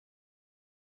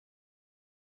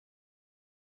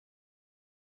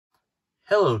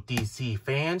Hello DC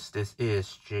fans, this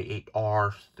is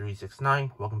J.A.R.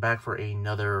 369. Welcome back for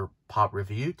another pop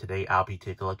review. Today I'll be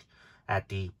taking a look at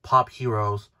the Pop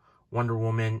Heroes Wonder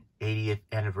Woman 80th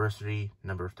Anniversary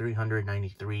number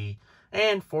 393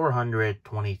 and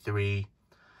 423.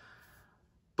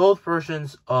 Both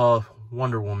versions of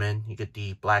Wonder Woman. You get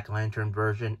the Black Lantern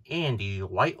version and the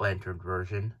White Lantern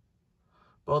version.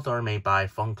 Both are made by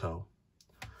FUNKO.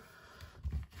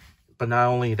 But not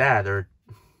only that, they're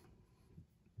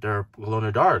glow in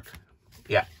the dark.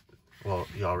 Yeah. Well,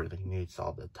 you already saw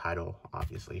the title,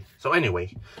 obviously. So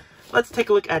anyway, let's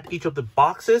take a look at each of the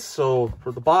boxes. So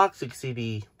for the box, you can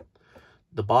see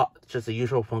the box, just the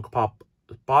usual Funko Pop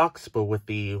box, but with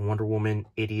the Wonder Woman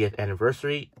 80th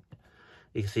Anniversary.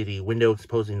 You can see the window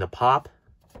exposing the pop.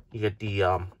 You get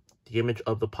the image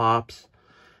of the pops,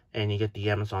 and you get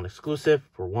the Amazon exclusive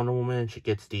for Wonder Woman. She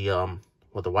gets the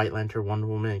the White Lantern Wonder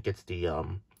Woman gets the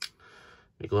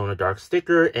glow in the dark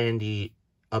sticker and the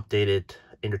updated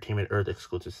Entertainment Earth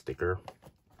exclusive sticker.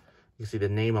 You can see the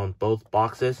name on both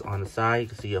boxes. On the side, you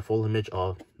can see a full image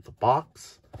of the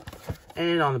box,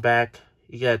 and on the back,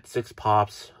 you get 6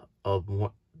 pops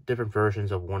of different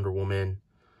versions of Wonder Woman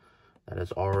that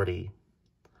is already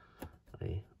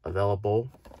available,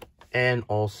 and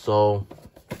also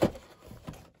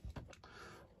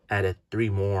added 3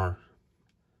 more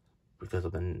because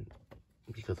of the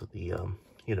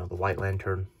the White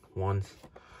Lantern ones.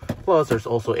 Plus, there's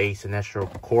also a Sinestro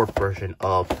Corp version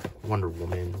of Wonder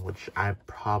Woman, which I'm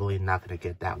probably not going to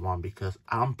get that one because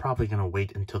I'm probably going to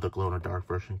wait until the glow in the dark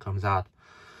version comes out.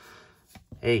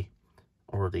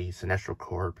 Or the Sinestro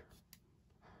Corp.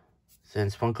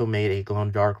 Since Funko made a glow in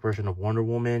the dark version of Wonder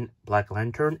Woman, Black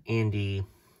Lantern, and the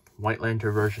White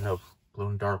Lantern version of glow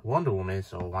in the dark Wonder Woman,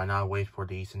 so why not wait for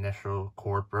the Sinestro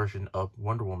Corp version of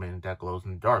Wonder Woman that glows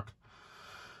in the dark?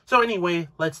 So anyway,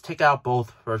 let's take out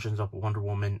both versions of Wonder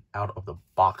Woman out of the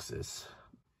boxes.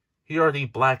 Here are the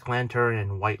Black Lantern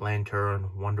and White Lantern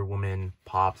Wonder Woman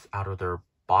pops out of their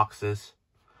boxes.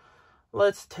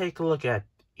 Let's take a look at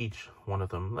each one of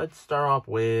them. Let's start off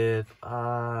with,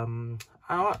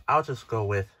 I'll just go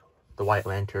with the White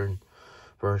Lantern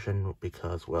version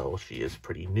because, well, she is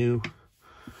pretty new.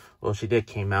 Well, she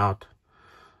came out.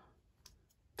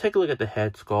 Take a look at the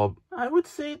head sculpt. I would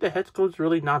say the head sculpt is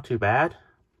really not too bad.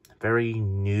 Very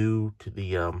new to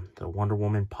the Wonder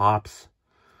Woman pops.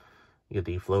 You get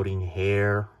the floating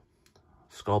hair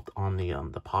sculpt on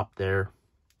the pop there.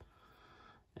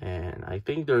 And I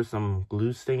think there's some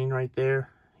glue stain right there.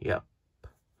 Yep.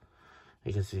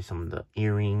 You can see some of the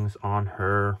earrings on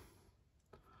her.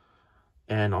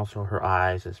 And also her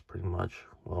eyes is pretty much,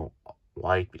 well,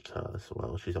 white because,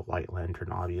 well, she's a White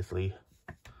Lantern, obviously.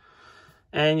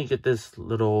 And you get this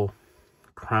little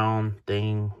crown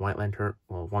thing, White Lantern,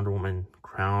 well, Wonder Woman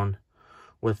crown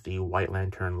with the White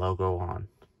Lantern logo on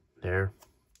there.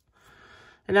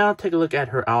 And now take a look at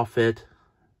her outfit.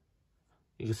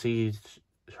 You can see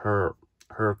her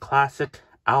classic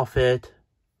outfit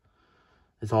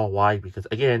is all white because,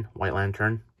 again, White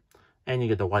Lantern. And you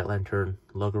get the White Lantern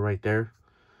logo right there.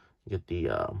 You get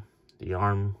the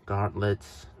arm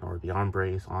gauntlets or the arm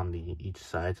brace on each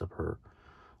sides of her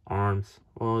arms.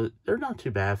 Well, they're not too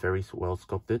bad, very well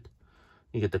sculpted.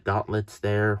 You get the gauntlets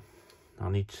there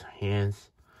on each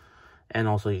hands, and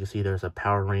also you can see there's a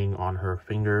power ring on her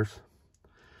fingers,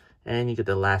 and you get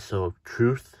the lasso of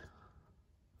truth,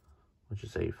 which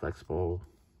is a flexible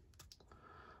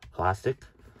plastic.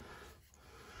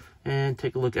 And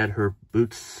take a look at her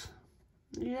boots.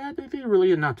 Yeah, they did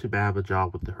really not too bad of a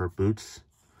job with her boots.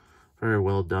 Very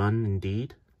well done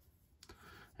indeed.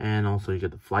 And also you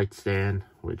get the flight stand,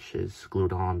 which is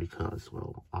glued on because,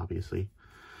 well, obviously.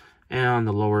 And on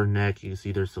the lower neck, you can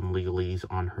see there's some legalese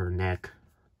on her neck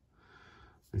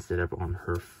instead of on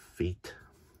her feet.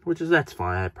 That's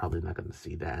fine. I'm probably not going to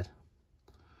see that.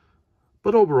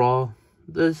 But overall,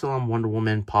 this Wonder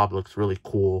Woman pop looks really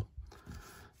cool.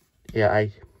 Yeah,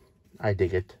 I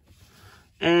dig it.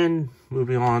 And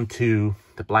moving on to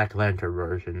the Black Lantern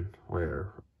version, where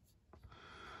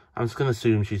I'm just gonna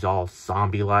assume she's all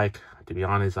zombie-like. To be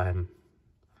honest, I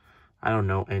don't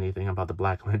know anything about the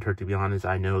Black Lantern. To be honest,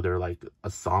 I know they're like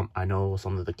I know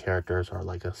some of the characters are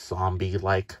like a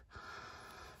zombie-like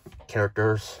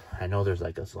characters. I know there's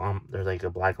like a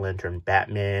Black Lantern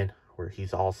Batman where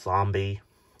he's all zombie,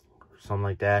 or something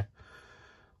like that.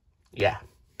 Yeah.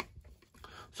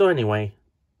 So anyway,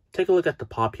 take a look at the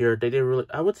pop here.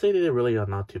 I would say they did really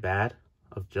not too bad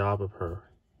of job of her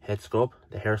head sculpt.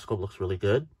 The hair sculpt looks really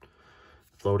good.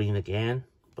 Floating again,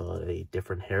 but a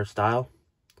different hairstyle.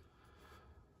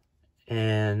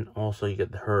 And also you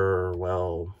get her,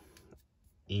 well,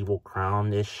 evil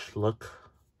crown-ish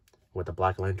look. with the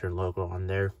Black Lantern logo on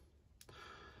there.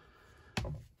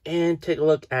 And take a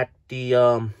look at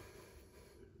the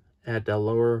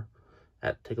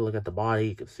take a look at the body.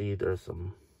 You can see there's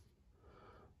some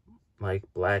like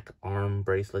black arm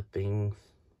bracelet things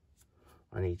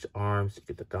on each arm. So you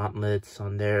get the gauntlets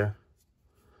on there.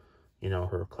 You know,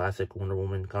 her classic Wonder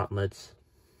Woman gauntlets.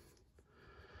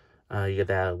 You get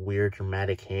that weird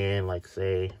dramatic hand, like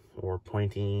say, or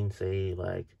pointing, say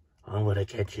like, I'm gonna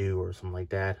get you, or something like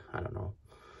that. I don't know.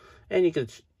 And you can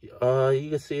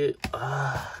see it.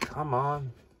 Come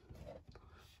on,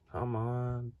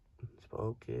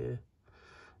 focus.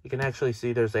 You can actually see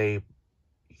you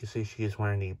can see she is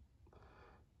wearing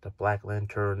the Black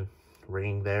Lantern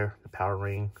ring there, the power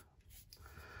ring.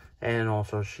 And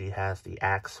also she has the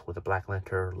axe with the Black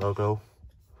Lantern logo.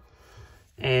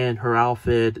 And her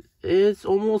outfit is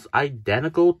almost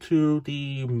identical to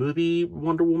the movie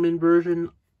Wonder Woman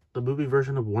version. The movie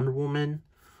version of Wonder Woman.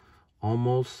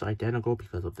 Almost identical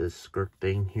because of this skirt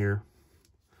thing here.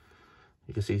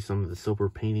 You can see some of the silver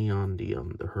painting on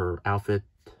her outfit.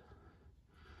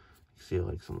 You see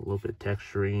like a little bit of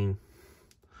texturing.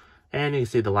 And you can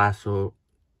see the lasso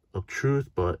of truth,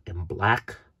 but in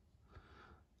black.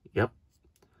 Yep.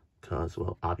 Because,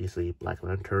 well, obviously Black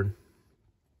Lantern.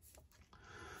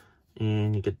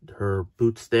 And you get her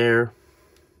boots there.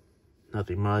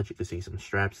 Nothing much. You can see some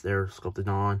straps there sculpted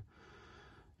on.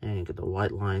 And you get the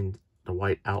white lines, the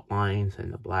white outlines,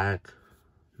 and the black.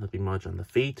 Nothing much on the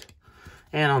feet.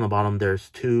 And on the bottom, there's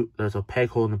a peg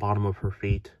hole in the bottom of her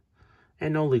feet.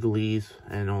 And no legalese.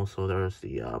 And also there's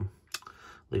the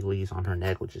legalese on her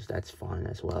neck, that's fine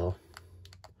as well.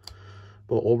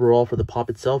 But overall, for the pop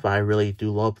itself, I really do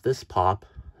love this pop.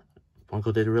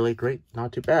 Funko did really great.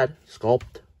 Not too bad.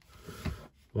 Sculpt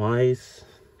wise,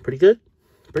 pretty good.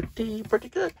 Pretty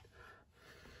good.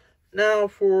 Now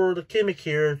for the gimmick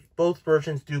here, both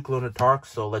versions do glow in the dark,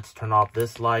 so let's turn off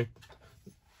this light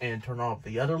and turn off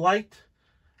the other light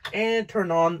and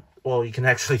turn on, well, you can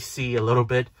actually see a little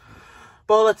bit,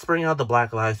 but let's bring out the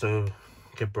black light so we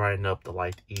can brighten up the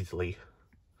light easily.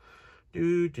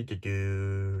 And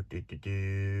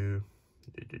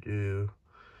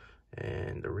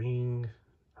the ring,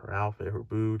 her outfit, her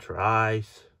boots, her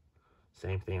eyes.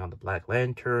 Same thing on the Black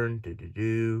Lantern. And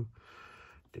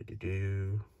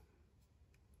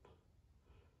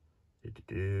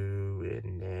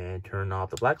then turn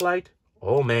off the black light.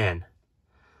 Oh man.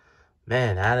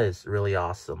 Man, that is really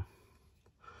awesome.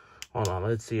 Hold on,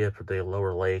 let's see if the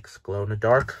lower legs glow in the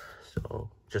dark. So,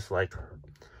 just like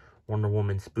Wonder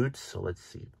Woman's boots. So let's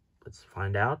see. Let's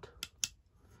find out.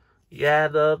 Yeah,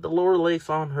 the lower legs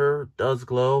on her does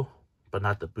glow, but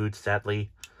not the boots, sadly.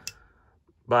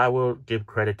 But I will give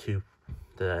credit to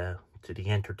the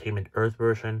Entertainment Earth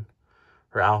version.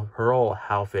 Her whole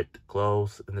outfit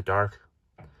glows in the dark,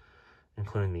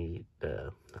 including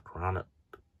the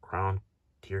crown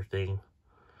tier thing.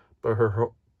 But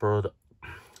her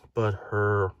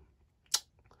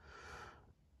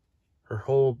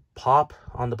whole pop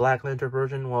on the Black Lantern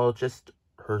version, well, just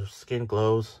her skin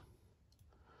glows.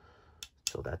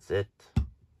 So that's it.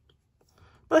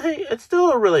 But hey, it's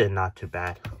still really not too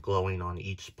bad glowing on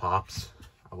each pops,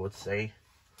 I would say.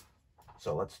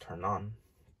 So let's turn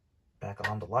back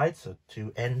on the lights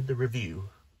to end the review.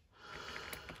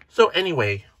 So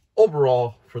anyway,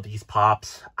 overall for these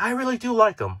pops, I really do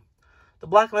like them. The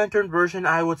Black Lantern version,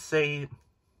 I would say,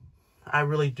 I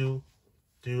really do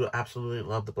absolutely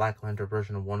love the Black Lantern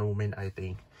version of Wonder Woman. I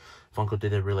think Funko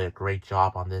did a great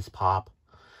job on this pop.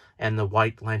 And the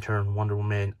White Lantern Wonder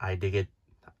Woman, I dig it.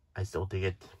 I still dig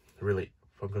it. Really,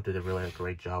 Funko did a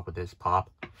great job with this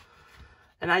pop.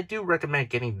 And I do recommend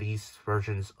getting these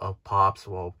versions of pops.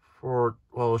 Well,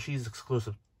 she's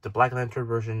exclusive. The Black Lantern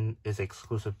version is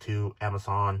exclusive to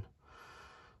Amazon.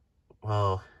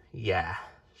 Well, yeah,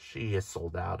 she is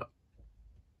sold out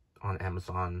on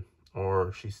Amazon,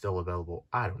 or she's still available.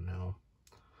 I don't know.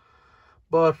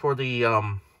 But for the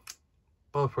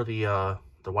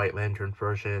White Lantern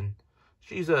version,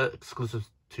 she's exclusive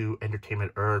to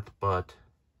Entertainment Earth, but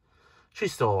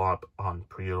she's still up on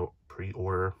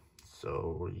pre-order.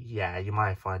 So yeah, you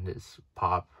might find this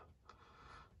pop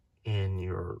in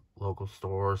your local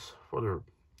stores for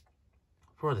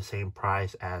the same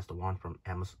price as the one from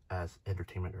Amazon as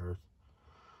Entertainment Earth.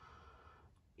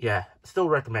 Yeah, still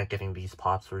recommend getting these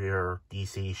pops for your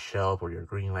DC shelf or your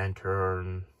Green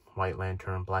Lantern, White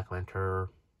Lantern, Black Lantern,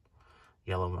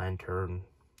 Yellow Lantern,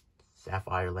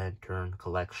 Sapphire Lantern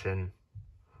collection,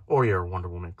 or your Wonder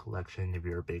Woman collection if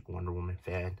you're a big Wonder Woman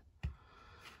fan.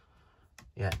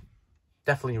 Yeah,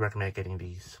 definitely recommend getting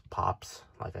these pops,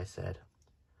 like I said.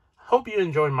 Hope you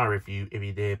enjoyed my review. If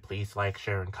you did, please like,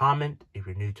 share, and comment. If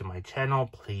you're new to my channel,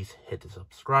 please hit the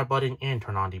subscribe button and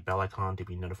turn on the bell icon to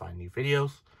be notified of new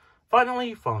videos.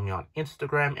 Finally, follow me on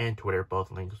Instagram and Twitter. Both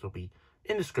links will be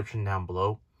in the description down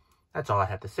below. That's all I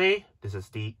have to say.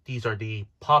 These are the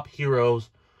Pop Heroes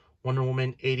Wonder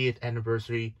Woman 80th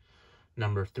Anniversary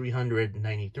number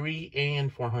 393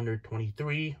 and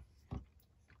 423.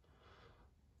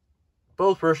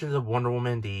 Both versions of Wonder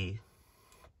Woman, the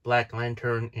Black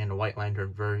Lantern and the White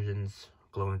Lantern versions,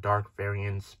 glow-in-the-dark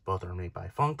variants, both are made by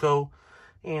FUNKO.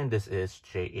 And this is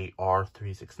J.A.R.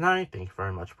 369. Thank you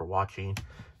very much for watching,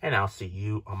 and I'll see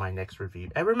you on my next review.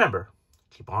 And remember,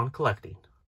 keep on collecting.